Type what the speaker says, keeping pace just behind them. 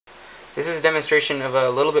This is a demonstration of a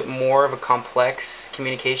little bit more of a complex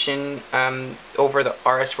communication over the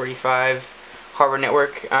RS485 hardware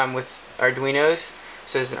network with Arduinos.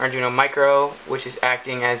 So there's an Arduino Micro, which is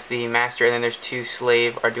acting as the master, and then there's two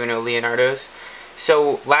slave Arduino Leonardos.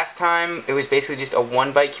 So last time it was basically just a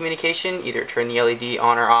 1-byte communication, either turn the LED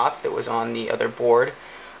on or off that was on the other board,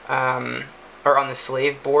 or on the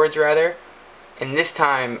slave boards rather. And this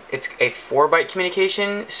time it's a 4-byte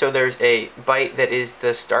communication, so there's a byte that is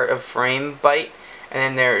the start of frame byte, and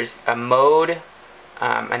then there's a mode,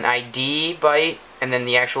 an ID byte, and then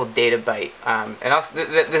the actual data byte.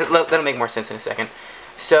 That'll make more sense in a second.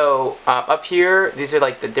 So up here, these are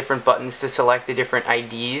like the different buttons to select the different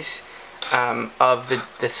IDs of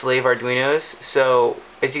the slave Arduinos. So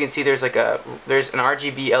as you can see, there's an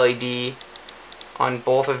RGB LED on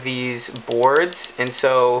both of these boards, and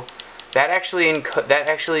so that actually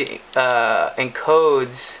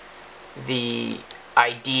encodes the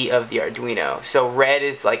ID of the Arduino. So red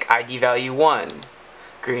is like ID value 1,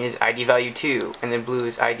 green is ID value 2, and then blue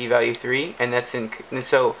is ID value 3, and that's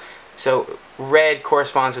so red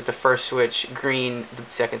corresponds with the first switch, green the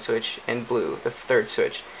second switch, and blue the third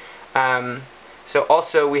switch. So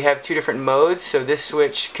also we have two different modes. So this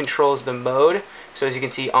switch controls the mode. So as you can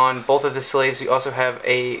see on both of the slaves, we also have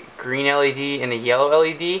a green LED and a yellow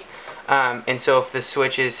LED. And so if the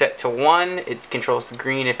switch is set to 1, it controls the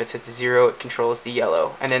green. If it's set to 0, it controls the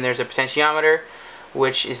yellow. And then there's a potentiometer,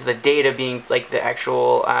 which is the data being, like the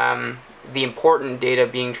actual, the important data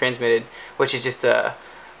being transmitted, which is just a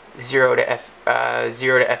 0 to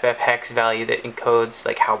FF hex value that encodes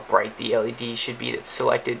like how bright the LED should be that's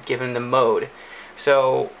selected given the mode.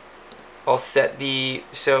 So I'll set this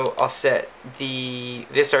Arduino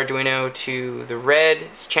to the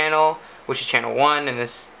red channel, which is channel 1, and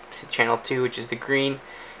this to channel 2, which is the green,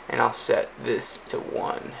 and I'll set this to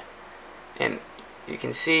 1. And you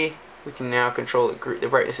can see we can now control the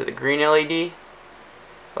brightness of the green LED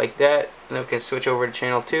like that, and then we can switch over to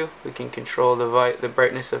channel 2. We can control the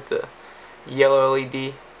brightness of the yellow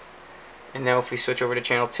LED, and now if we switch over to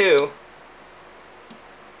channel 2,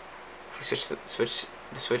 if we switch the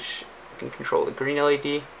switch, we can control the green LED,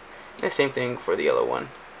 and the same thing for the yellow one.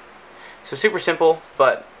 So super simple,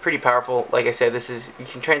 but pretty powerful. Like I said, you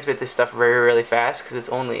can transmit this stuff really fast because it's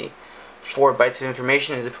only 4 bytes of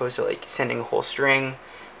information as opposed to like sending a whole string,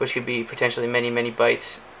 which could be potentially many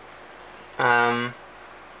bytes.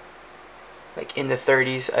 Like in the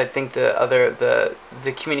 30s. I think the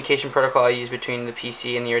communication protocol I use between the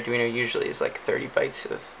PC and the Arduino usually is like 30 bytes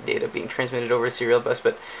of data being transmitted over a serial bus,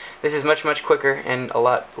 but this is much quicker and a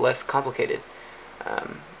lot less complicated.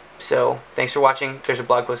 So thanks for watching. There's a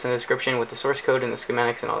blog post in the description with the source code and the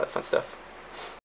schematics and all that fun stuff.